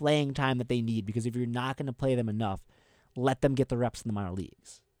getting the playing time that they need, because if you're not going to play them enough, let them get the reps in the minor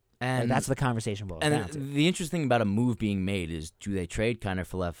leagues. And that's the conversation boils down to. The interesting thing about a move being made is, do they trade Kiner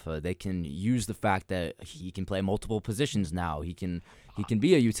Falefa? They can use the fact that he can play multiple positions now. He can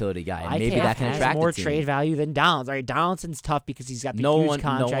be a utility guy, and maybe that can attract more the team. trade value than Downs. All right, Donaldson's tough because he's got the huge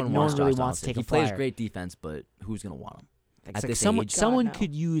contract. No one really wants to take a flyer. He plays great defense, but who's going to want him? At this age, someone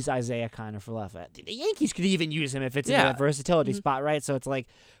could use Isaiah Kiner Falefa. The Yankees could even use him if it's in a versatility spot, right? So it's like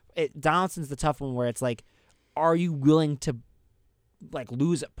Donaldson's the tough one where it's like, are you willing to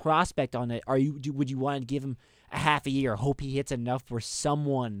lose a prospect on it? Would you want to give him a half a year, hope he hits enough where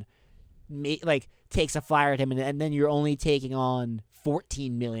someone takes a flyer at him, and then you're only taking on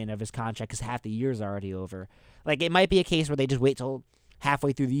 $14 million of his contract because half the year's already over? Like, it might be a case where they just wait till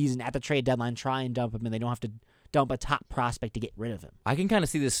halfway through the season at the trade deadline, try and dump him, and they don't have to dump a top prospect to get rid of him. I can kind of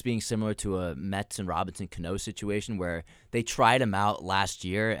see this being similar to a Mets and Robinson Cano situation where they tried him out last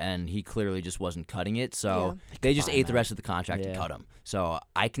year and he clearly just wasn't cutting it, so they just ate the rest of the contract and cut him. So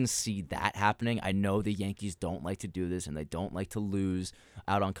I can see that happening. I know the Yankees don't like to do this and they don't like to lose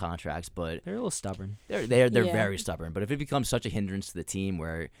out on contracts, but they're a little stubborn. They're very stubborn. But if it becomes such a hindrance to the team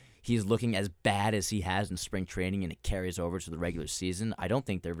where he's looking as bad as he has in spring training and it carries over to the regular season, I don't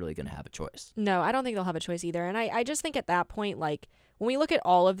think they're really going to have a choice. No, I don't think they'll have a choice either. And I just think at that point, like, when we look at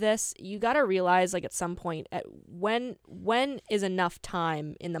all of this, you got to realize, like, at some point, when is enough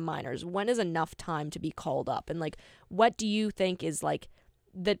time in the minors? When is enough time to be called up? And, like, what do you think is, like,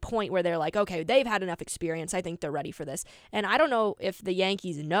 the point where they're like, okay, they've had enough experience, I think they're ready for this? And I don't know if the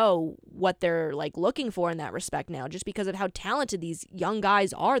Yankees know what they're like looking for in that respect now, just because of how talented these young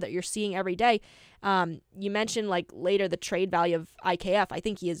guys are that you're seeing every day. You mentioned like later the trade value of IKF. I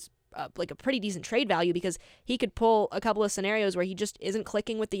think he is like a pretty decent trade value because he could pull a couple of scenarios where he just isn't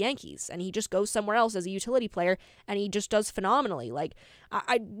clicking with the Yankees and he just goes somewhere else as a utility player and he just does phenomenally. Like,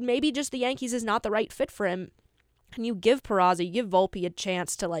 I maybe just the Yankees is not the right fit for him. And you give Peraza, you give Volpe a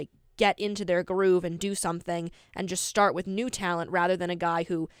chance to like get into their groove and do something and just start with new talent rather than a guy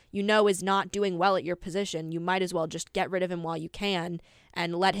who you know is not doing well at your position. You might as well just get rid of him while you can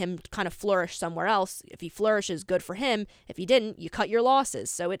and let him kind of flourish somewhere else. If he flourishes, good for him. If he didn't, you cut your losses.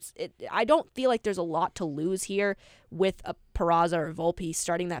 So I don't feel like there's a lot to lose here with a Peraza or Volpe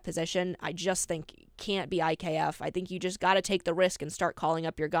starting that position. I just think it can't be IKF. I think you just got to take the risk and start calling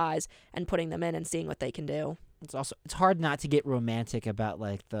up your guys and putting them in and seeing what they can do. It's hard not to get romantic about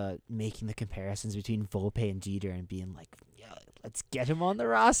like making the comparisons between Volpe and Jeter and being like, yeah, let's get him on the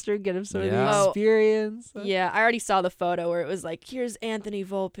roster, get him some of the experience. Yeah, I already saw the photo where it was like, here's Anthony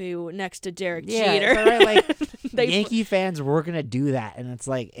Volpe next to Derek Jeter. Yeah, right, like Yankee fans were gonna do that, and it's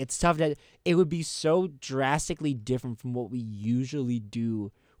like it's tough that it would be so drastically different from what we usually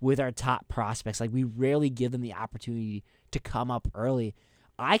do with our top prospects. Like, we rarely give them the opportunity to come up early.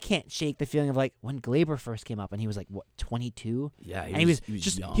 I can't shake the feeling of like when Glaber first came up and he was like, what, 22? Yeah, he was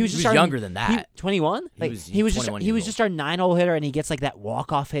younger than that. 21? He was just our 9-hole hitter, and he gets like that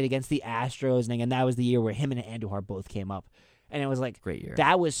walk-off hit against the Astros, and that was the year where him and Andujar both came up. And it was like, great year.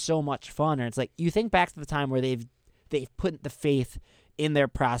 That was so much fun. And it's like, you think back to the time where they've put the faith in their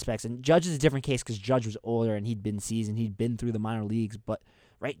prospects, and Judge is a different case because Judge was older and he'd been seasoned, he'd been through the minor leagues, but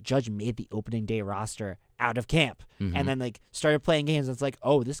right, Judge made the opening day roster out of camp, and then like started playing games. And it's like,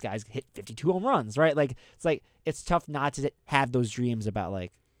 oh, this guy's hit 52 home runs, right? Like it's tough not to have those dreams about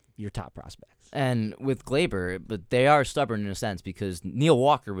like your top prospects. And with Glaber, but they are stubborn in a sense because Neil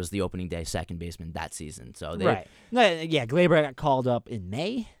Walker was the opening day second baseman that season. So Glaber got called up in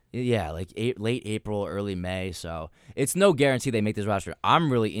May. Yeah, like late April, early May. So it's no guarantee they make this roster.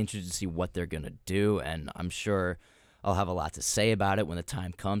 I'm really interested to see what they're gonna do, and I'm sure I'll have a lot to say about it when the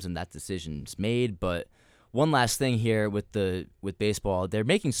time comes and that decision's made. But one last thing here with baseball, they're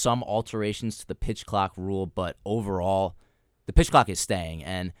making some alterations to the pitch clock rule, but overall, the pitch clock is staying.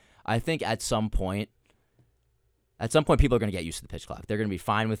 And I think at some point, people are going to get used to the pitch clock. They're going to be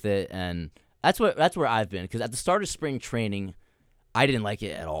fine with it, and that's where I've been. Because at the start of spring training, I didn't like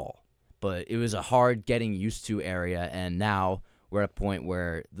it at all. But it was a hard getting used to area, and now we're at a point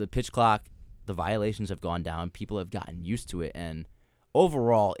where the pitch clock, the violations have gone down. People have gotten used to it, and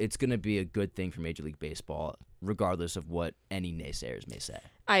overall, it's going to be a good thing for Major League Baseball, regardless of what any naysayers may say.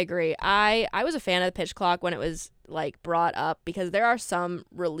 I agree. I was a fan of the pitch clock when it was brought up, because there are some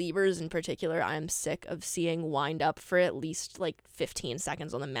relievers in particular I'm sick of seeing wind up for at least 15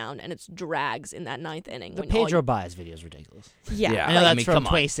 seconds on the mound, and it's drags in that 9th inning. The Pedro Baez video is ridiculous. Yeah. I know that's from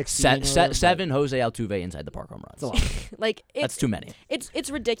 2016. Seven Jose Altuve inside the park home runs. That's too many. It's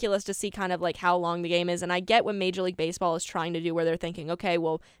ridiculous to see kind of how long the game is, and I get what Major League Baseball is trying to do, where they're thinking, okay,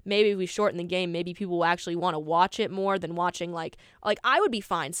 well, maybe if we shorten the game, maybe people will actually want to watch it more than watching I would be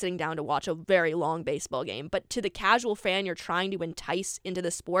fine sitting down to watch a very long baseball game, but to the casual fan, you're trying to entice into the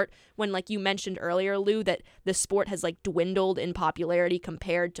sport when, you mentioned earlier, Lou, that the sport has dwindled in popularity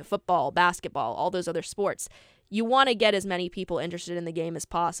compared to football, basketball, all those other sports. You want to get as many people interested in the game as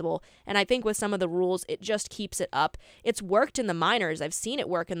possible, and I think with some of the rules, it just keeps it up. It's worked in the minors. I've seen it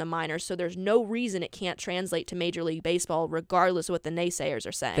work in the minors, so there's no reason it can't translate to Major League Baseball, regardless of what the naysayers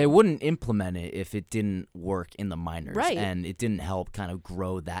are saying. They wouldn't implement it if it didn't work in the minors, right, and it didn't help kind of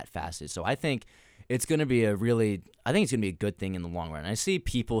grow that fast. So I think it's going to be a good thing in the long run. I see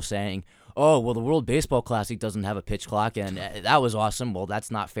people saying, oh, well, the World Baseball Classic doesn't have a pitch clock, and that was awesome. Well, that's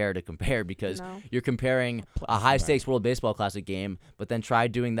not fair to compare, because you're comparing a high-stakes World Baseball Classic game, but then try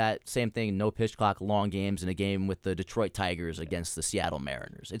doing that same thing, no pitch clock, long games in a game with the Detroit Tigers against the Seattle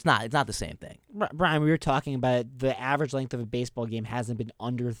Mariners. It's not the same thing. Brian, we were talking about it. The average length of a baseball game hasn't been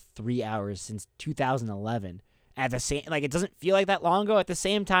under 3 hours since 2011. At the same, it doesn't feel like that long ago. At the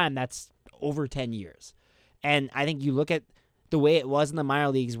same time, that's over 10 years. And I think you look at the way it was in the minor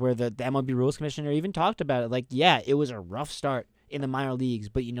leagues, where the MLB Rules Commissioner even talked about it. It was a rough start in the minor leagues,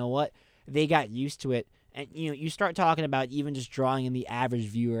 but you know what? They got used to it. And, you start talking about even just drawing in the average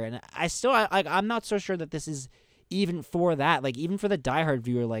viewer. And I'm not so sure that this is even for that. Even for the diehard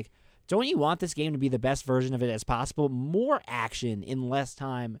viewer, don't you want this game to be the best version of it as possible? More action in less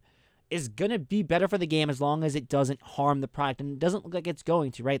time is going to be better for the game, as long as it doesn't harm the product. And it doesn't look like it's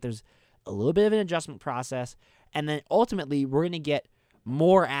going to, right? There's a little bit of an adjustment process, and then ultimately we're going to get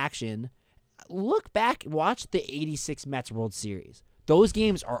more action. Look back, watch the 86 Mets World Series. Those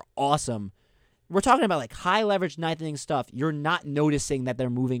games are awesome. We're talking about high leverage 9th inning stuff. You're not noticing that they're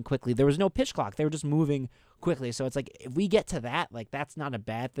moving quickly. There was no pitch clock. They were just moving quickly. So it's if we get to that, that's not a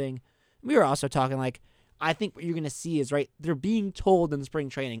bad thing. We were also talking I think what you're going to see is, right, they're being told in spring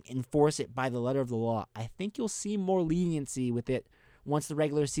training, enforce it by the letter of the law. I think you'll see more leniency with it once the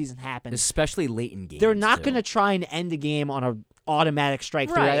regular season happens. Especially late in games. They're not going to try and end the game on an automatic strike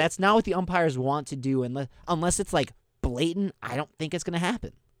through. Right. That's not what the umpires want to do. Unless it's blatant, I don't think it's going to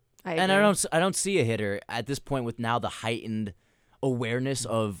happen. I don't see a hitter at this point, with now the heightened awareness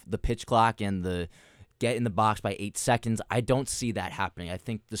of the pitch clock and the get in the box by 8 seconds. I don't see that happening. I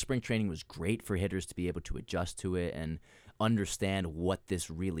think the spring training was great for hitters to be able to adjust to it and understand what this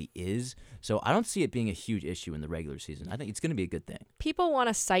really is. So I don't see it being a huge issue in the regular season. I think it's going to be a good thing. People want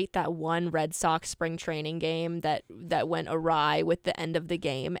to cite that one Red Sox spring training game that went awry with the end of the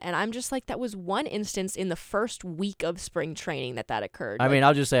game, and I'm just that was one instance in the first week of spring training that occurred. I mean,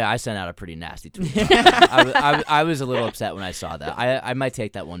 I'll just say I sent out a pretty nasty tweet. I was a little upset when I saw that. I might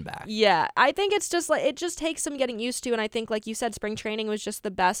take that one back. Yeah, I think it's just it just takes some getting used to, and I think, like you said, spring training was just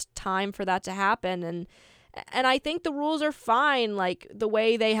the best time for that to happen, and I think the rules are fine, the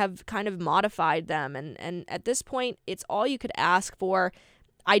way they have kind of modified them. And at this point, it's all you could ask for.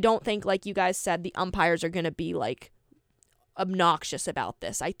 I don't think, like you guys said, the umpires are going to be, obnoxious about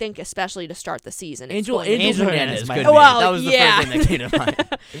this. I think especially to start the season. Angel Hernandez could be. Well, that was the first thing that came to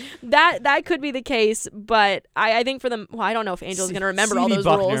mind. That could be the case, but I think for them, I don't know if Angel is going to remember all those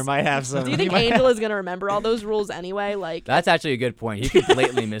Buckner rules. Might have some. Do you think Angel is going to remember all those rules anyway? That's actually a good point. He could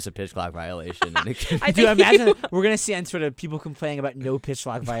blatantly miss a pitch clock violation. Do you imagine we're going to see on Twitter people complaining about no pitch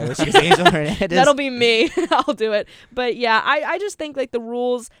clock violation because Angel Hernandez? That'll be me. I'll do it. But yeah, I just think the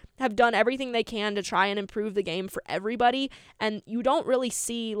rules have done everything they can to try and improve the game for everybody. And you don't really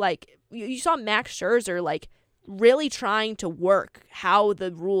see, you saw Max Scherzer, really trying to work how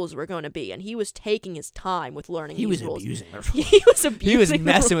the rules were going to be, and he was taking his time with learning these rules. Abusing the rules. He was abusing. He was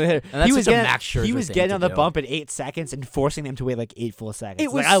messing with it. And that's such a Max Scherzer He was thing getting to on the do. bump at 8 seconds and forcing them to wait like 8 full seconds.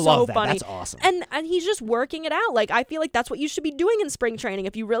 It was I love so that. funny. That's awesome. And he's just working it out. Like, I feel like that's what you should be doing in spring training.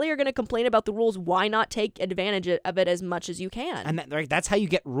 If you really are going to complain about the rules, why not take advantage of it as much as you can? And that's how you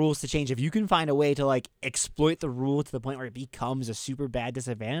get rules to change. If you can find a way to like exploit the rule to the point where it becomes a super bad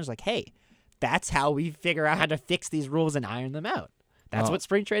disadvantage, like, hey, that's how we figure out how to fix these rules and iron them out. That's what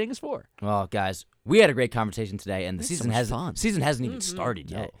spring training is for. Well, guys, we had a great conversation today, and the season fun. hasn't even started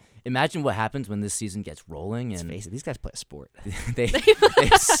yet. Imagine what happens when this season gets rolling. Let's And face it, these guys play a sport. they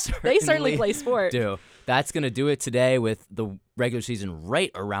certainly play sport. Do. That's going to do it today with the regular season right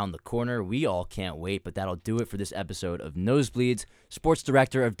around the corner. We all can't wait, but that'll do it for this episode of Nosebleeds. Sports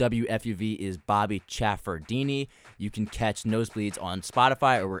director of WFUV is Bobby Chaffardini. You can catch Nosebleeds on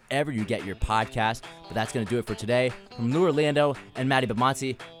Spotify or wherever you get your podcast, but that's going to do it for today. From Lou Orlando and Maddie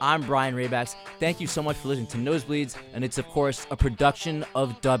Bimonte, I'm Brian Rabacs. Thank you so much for listening to Nosebleeds, and it's, of course, a production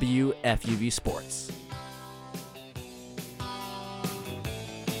of WFUV Sports.